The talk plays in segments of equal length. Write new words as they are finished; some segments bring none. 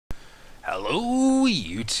Hello,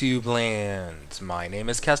 YouTube land! My name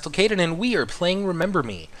is KestalKayden, and we are playing Remember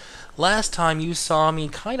Me. Last time you saw me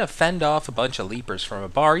kind of fend off a bunch of leapers from a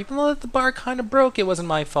bar, even though the bar kind of broke, it wasn't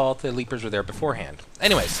my fault, the leapers were there beforehand.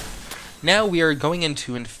 Anyways, now we are going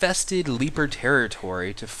into infested leaper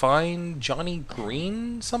territory to find Johnny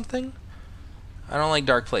Green something? I don't like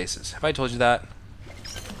dark places. Have I told you that?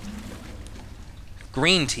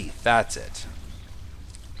 Green teeth, that's it.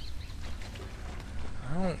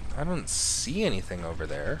 I don't see anything over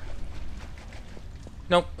there.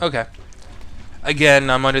 Nope, okay. Again,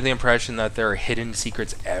 I'm under the impression that there are hidden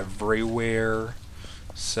secrets everywhere.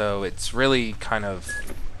 So it's really kind of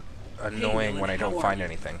annoying when I don't find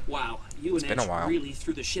anything. Wow, you It's and been a Edge while. really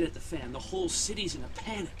threw the shit at the fan. The whole city's in a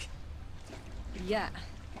panic. Yeah.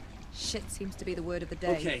 Shit seems to be the word of the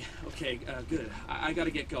day. Okay, good. I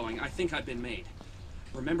gotta get going. I think I've been made.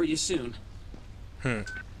 Remember you soon.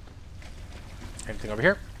 Anything over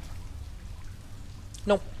here?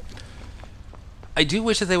 Nope. I do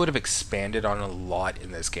wish that they would have expanded on a lot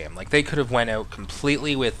in this game. Like, they could have went out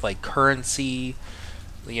completely with, like, currency,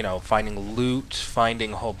 you know, finding loot,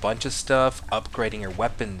 finding a whole bunch of stuff, upgrading your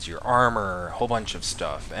weapons, your armor, a whole bunch of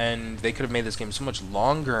stuff. And they could have made this game so much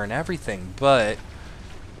longer and everything, but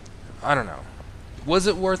I don't know. Was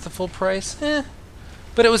it worth the full price? Eh.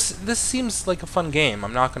 But this seems like a fun game,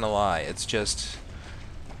 I'm not gonna lie. It's just,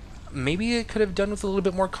 maybe it could have done with a little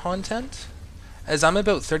bit more content, as I'm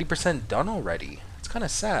about 30% done already. It's kind of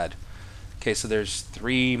sad. Okay, so there's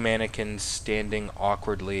 3 mannequins standing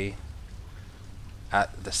awkwardly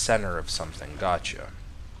at the center of something. Gotcha.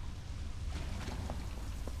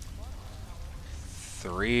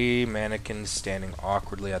 3 mannequins standing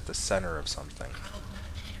awkwardly at the center of something.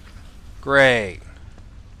 Great.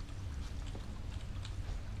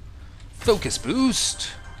 Focus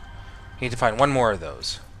boost. Need to find one more of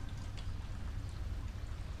those.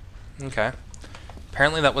 Okay.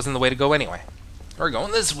 Apparently that wasn't the way to go anyway. We're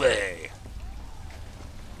going this way.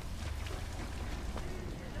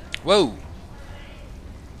 Whoa.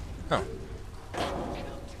 Oh.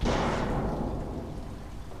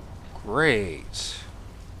 Great.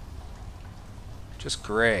 Just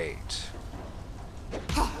great.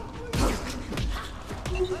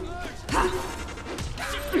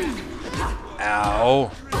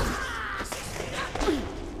 Ow.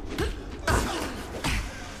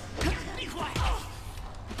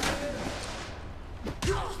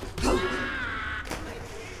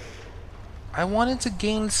 I wanted to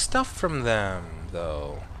gain stuff from them,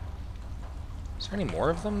 though. Is there any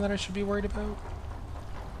more of them that I should be worried about?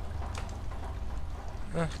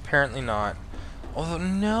 Apparently not. Although,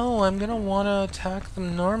 no, I'm gonna want to attack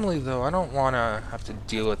them normally, though. I don't want to have to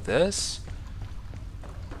deal with this.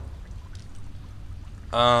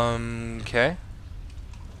 Okay.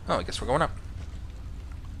 Oh, I guess we're going up.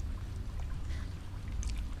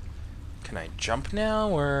 Can I jump now,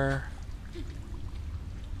 or...?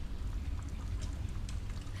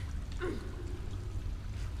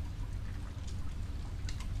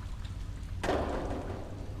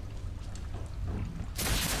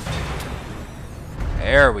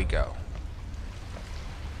 There we go.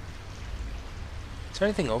 Is there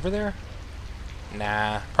anything over there?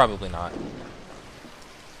 Nah, probably not.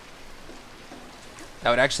 That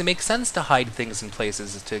would actually make sense to hide things in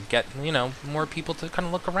places to get, you know, more people to kind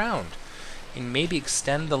of look around. And maybe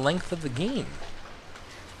extend the length of the game.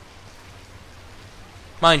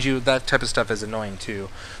 Mind you, that type of stuff is annoying too.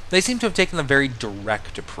 They seem to have taken a very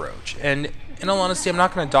direct approach. And in all honesty, I'm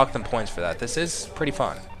not going to dock them points for that. This is pretty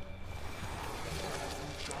fun.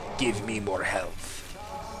 Give me more health.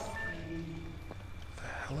 What the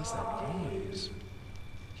hell is that noise?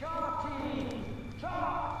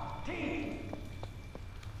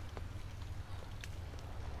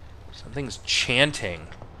 Something's chanting.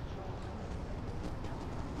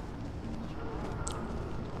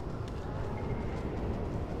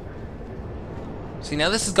 See, now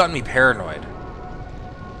this has gotten me paranoid.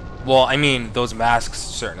 Well, I mean, those masks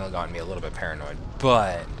certainly got me a little bit paranoid,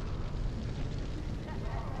 but...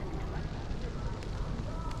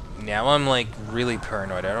 now I'm, like, really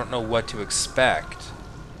paranoid. I don't know what to expect.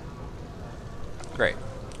 Great.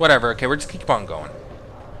 Whatever. Okay, we're just keep on going.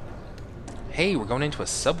 Hey, we're going into a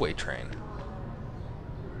subway train.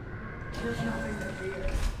 I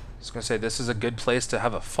was gonna say, this is a good place to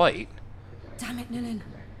have a fight. Damn it, Nilin.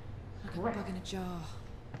 Like a bug in a jar.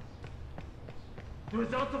 The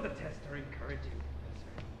results of the test are encouraging.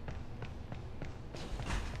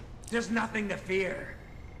 There's nothing to fear.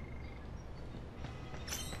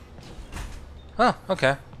 Oh,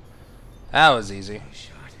 okay. That was easy.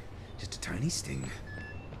 Shot. Just a tiny sting.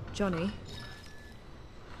 Johnny?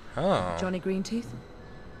 Oh. Johnny Greenteeth?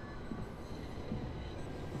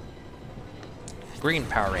 Green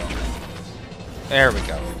Power Ranger. There we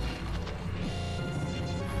go.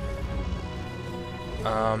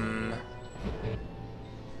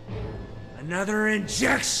 Another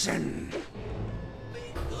injection.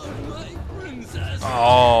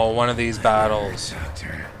 Oh, one of these battles.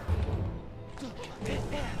 Doctor.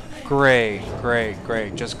 Great, great,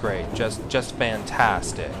 great. Just great. Just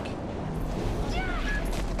fantastic.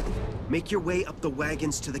 Make your way up the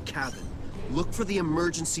wagons to the cabin. Look for the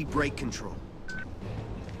emergency brake control.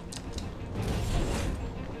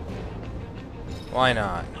 Why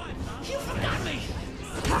not? You forgot me!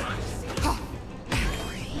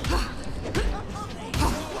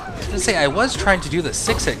 I was gonna say, I was trying to do the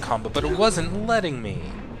 6-hit combo, but it wasn't letting me.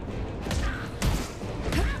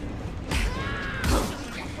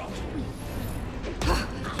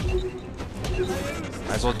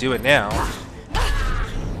 Might as well do it now.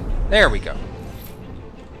 There we go.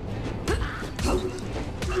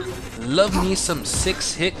 Love me some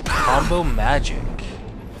 6-hit combo magic.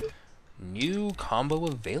 New combo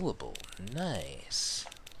available. Nice.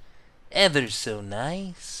 Ever so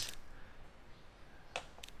nice.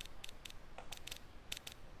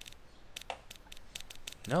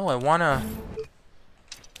 No, I wanna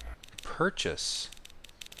purchase.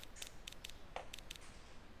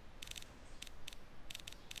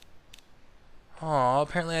 Oh,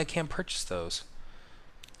 apparently I can't purchase those.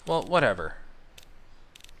 Well, whatever.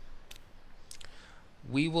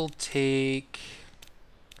 We will take...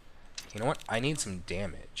 You know what? I need some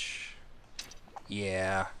damage.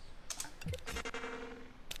 Yeah.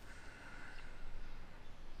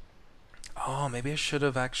 Oh, maybe I should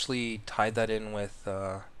have actually tied that in with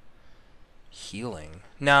healing.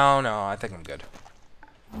 No, I think I'm good.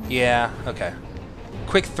 Yeah, okay.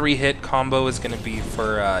 Quick 3-hit combo is going to be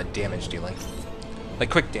for damage dealing. Like,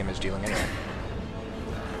 quick damage dealing, anyway.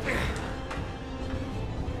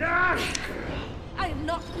 I am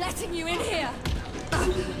not letting you in here!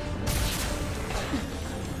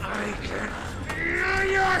 I can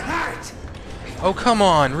feel your heart. Oh, come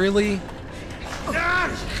on, really?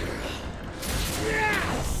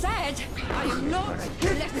 Said I am not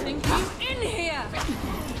letting you in here!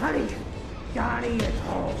 Honey, Johnny is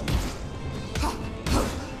home.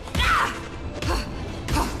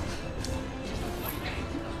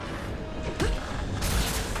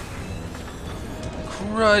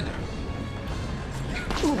 Crud.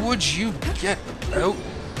 Would you get out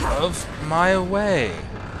of my way?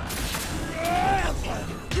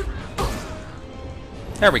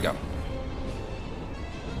 There we go.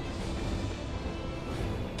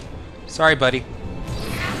 Sorry, buddy.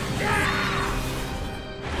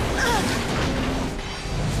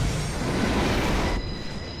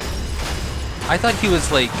 I thought he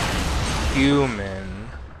was, like, human,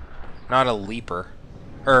 not a leaper.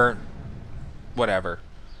 Or, whatever.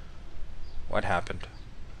 What happened?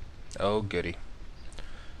 Oh, goody.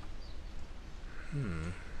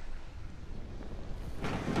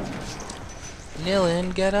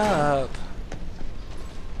 Nilin, get up.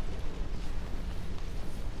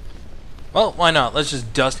 Well, why not? Let's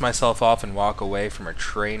just dust myself off and walk away from a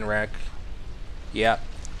train wreck. Yep.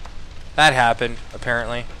 That happened,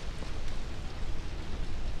 apparently.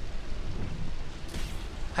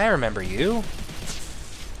 I remember you.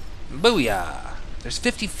 Booyah! There's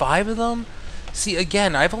 55 of them? See,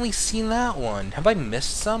 again, I've only seen that one. Have I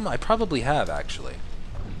missed some? I probably have, actually.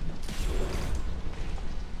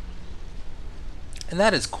 And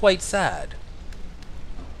that is quite sad.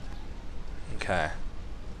 Okay.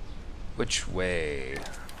 Which way?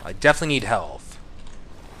 I definitely need health.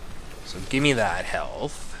 So give me that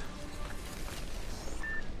health.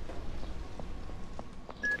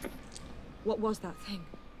 What was that thing?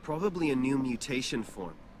 Probably a new mutation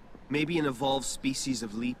form. Maybe an evolved species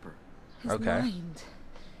of leaper. His Okay. mind.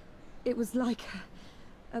 It was like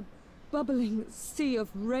a bubbling sea of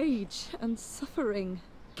rage and suffering.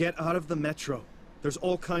 Get out of the metro. There's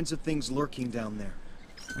all kinds of things lurking down there.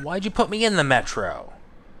 Why'd you put me in the metro?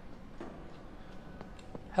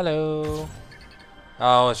 Hello.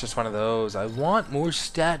 Oh, it's just one of those. I want more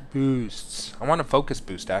stat boosts. I want a focus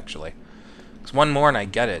boost, actually. It's one more and I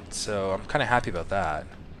get it, so I'm kind of happy about that.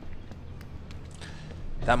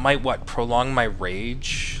 That might, what, prolong my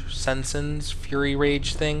rage sensins, fury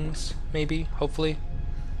rage things, maybe, hopefully.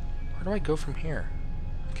 Where do I go from here?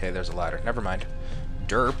 Okay, there's a ladder. Never mind.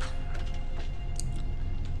 Derp.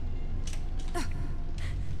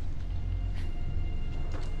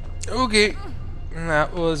 Okay.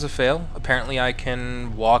 That was a fail. Apparently I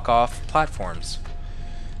can walk off platforms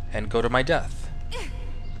and go to my death.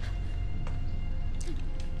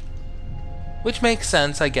 Which makes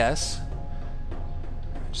sense, I guess.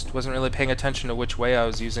 Just wasn't really paying attention to which way I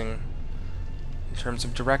was using In terms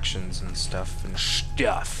of directions and stuff and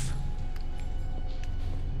stuff.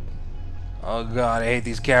 Oh god, I hate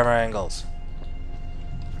these camera angles.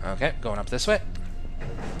 Okay, going up this way.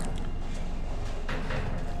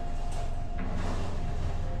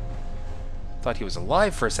 Thought he was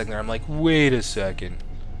alive for a second there. I'm like, wait a second.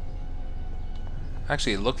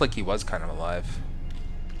 Actually, it looked like he was kind of alive.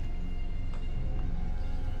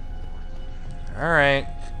 Alright,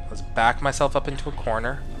 let's back myself up into a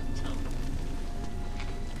corner.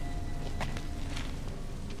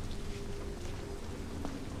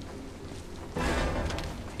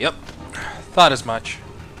 Yep, thought as much.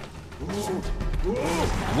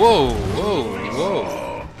 Whoa, whoa,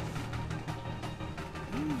 whoa.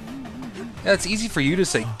 Yeah, it's easy for you to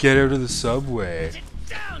say, get out of the subway.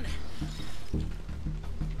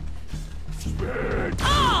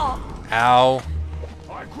 Ow.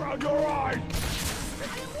 I crowd your eyes!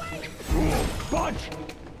 Punch!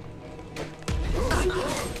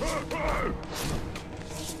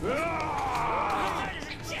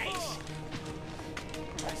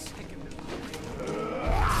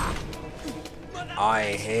 I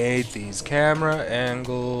hate these camera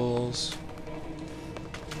angles.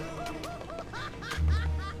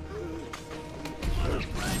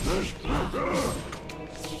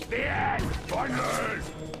 The end! Finally!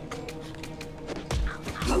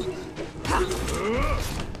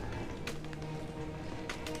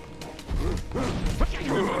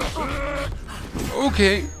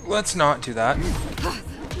 Okay, let's not do that.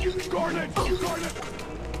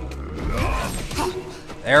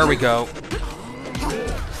 There we go.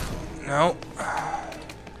 No.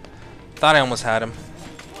 Thought I almost had him.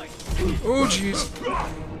 Oh, jeez.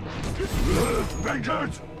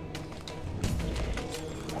 Vengeance!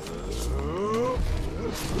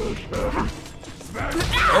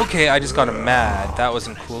 Okay, I just got him mad. That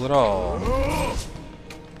wasn't cool at all.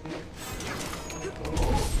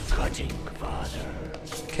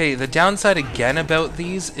 Okay, the downside again about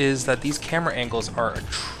these is that these camera angles are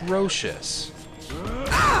atrocious.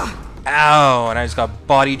 Ow! And I just got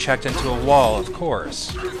body checked into a wall, of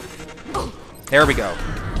course. There we go.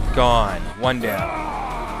 Gone. One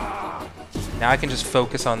down. Now I can just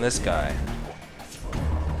focus on this guy.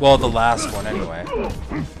 Well, the last one, anyway.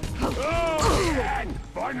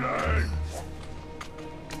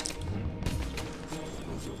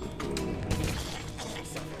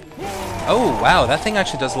 Oh, wow, that thing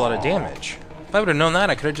actually does a lot of damage. If I would have known that,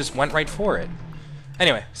 I could have just went right for it.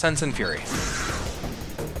 Anyway, Sense and Fury.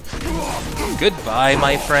 Goodbye,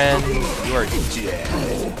 my friend. You are dead.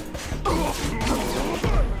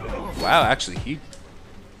 Wow, actually, he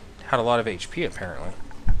had a lot of HP, apparently.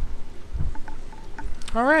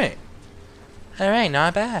 Alright. Alright,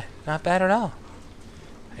 not bad. Not bad at all.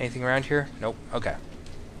 Anything around here? Nope. Okay.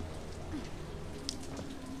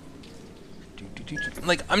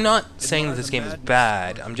 Like, I'm not saying that this game is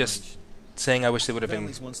bad. I'm just saying I wish they would have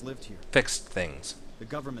been once lived here. fixed things. The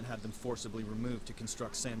government had them forcibly removed to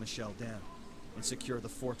construct Saint Michel Dam and secure the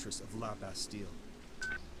fortress of La Bastille.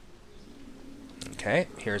 Okay,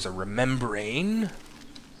 here's a remembering.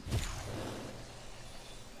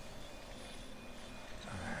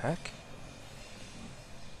 Heck?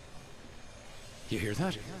 You hear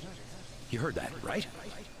that? You heard that, right?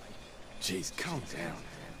 Jeez, calm down.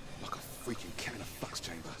 Like a freaking cat in a flux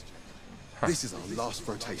chamber. This is our last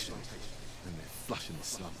rotation, and they're flushing the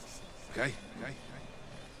slums. Okay?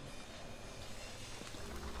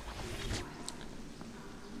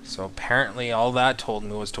 So apparently all that told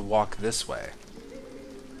me was to walk this way.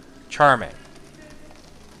 Charming.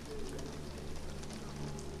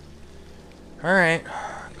 Alright,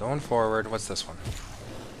 going forward. What's this one?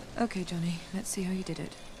 Okay, Johnny, let's see how you did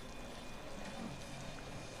it.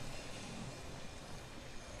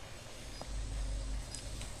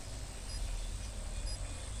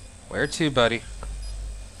 Where to, buddy?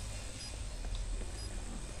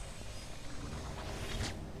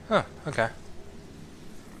 Huh, okay.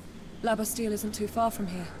 La Bastille isn't too far from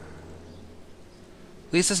here.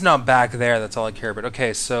 At least it's not back there, that's all I care about.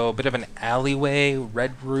 Okay, so a bit of an alleyway,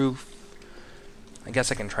 red roof. I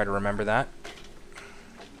guess I can try to remember that.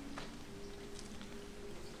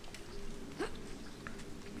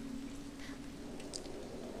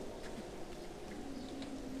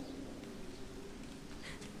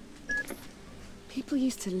 People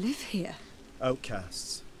used to live here.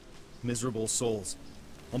 Outcasts. Miserable souls.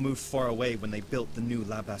 All moved far away when they built the new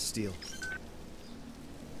La Bastille.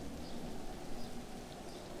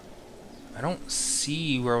 I don't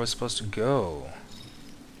see where I was supposed to go.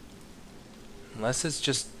 Unless it's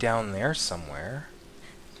just down there somewhere.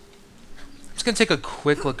 I'm just gonna take a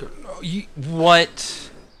quick look. Oh, what?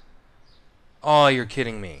 Oh, you're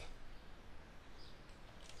kidding me.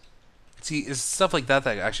 See, it's stuff like that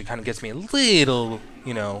that actually kind of gets me a little,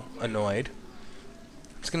 you know, annoyed.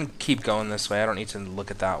 I'm just gonna keep going this way. I don't need to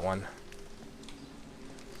look at that one.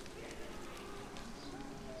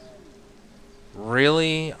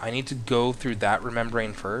 Really? I need to go through that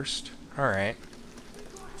remembering first? Alright.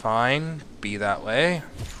 Fine. Be that way.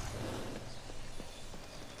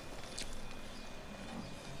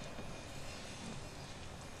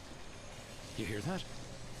 You hear that?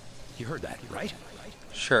 You heard that, right?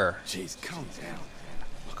 Sure. Jeez, calm down.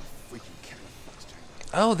 Like a freaking can of flux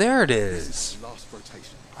chamber. Oh, there it This is. is the last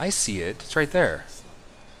rotation. I see it. It's right there.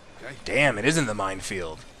 Okay? Damn, it is in the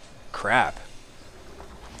minefield. Crap.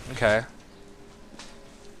 Okay.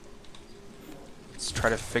 Let's try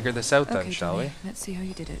to figure this out then, Okay, shall we? Johnny, let's see how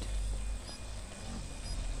you did it.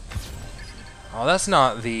 Oh, that's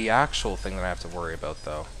not the actual thing that I have to worry about,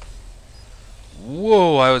 though.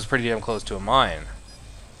 Whoa, I was pretty damn close to a mine.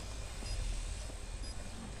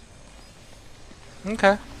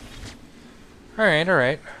 Okay. Alright,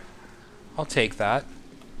 alright. I'll take that.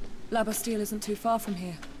 La Bastille isn't too far from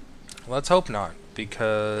here. Let's hope not,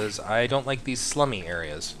 because I don't like these slummy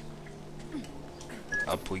areas.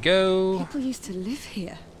 Up we go. People used to live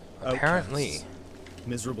here. Apparently. Outcasts.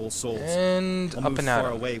 Miserable souls. And All up moved and at far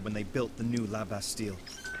 'em. away when they built the new La Bastille.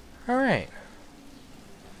 Alright.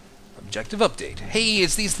 Objective update. Hey,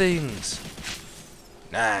 it's these things.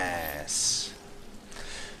 Nice.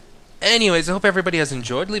 Anyways, I hope everybody has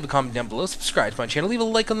enjoyed. Leave a comment down below, subscribe to my channel, leave a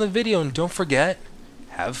like on the video, and don't forget,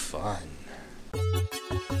 have fun.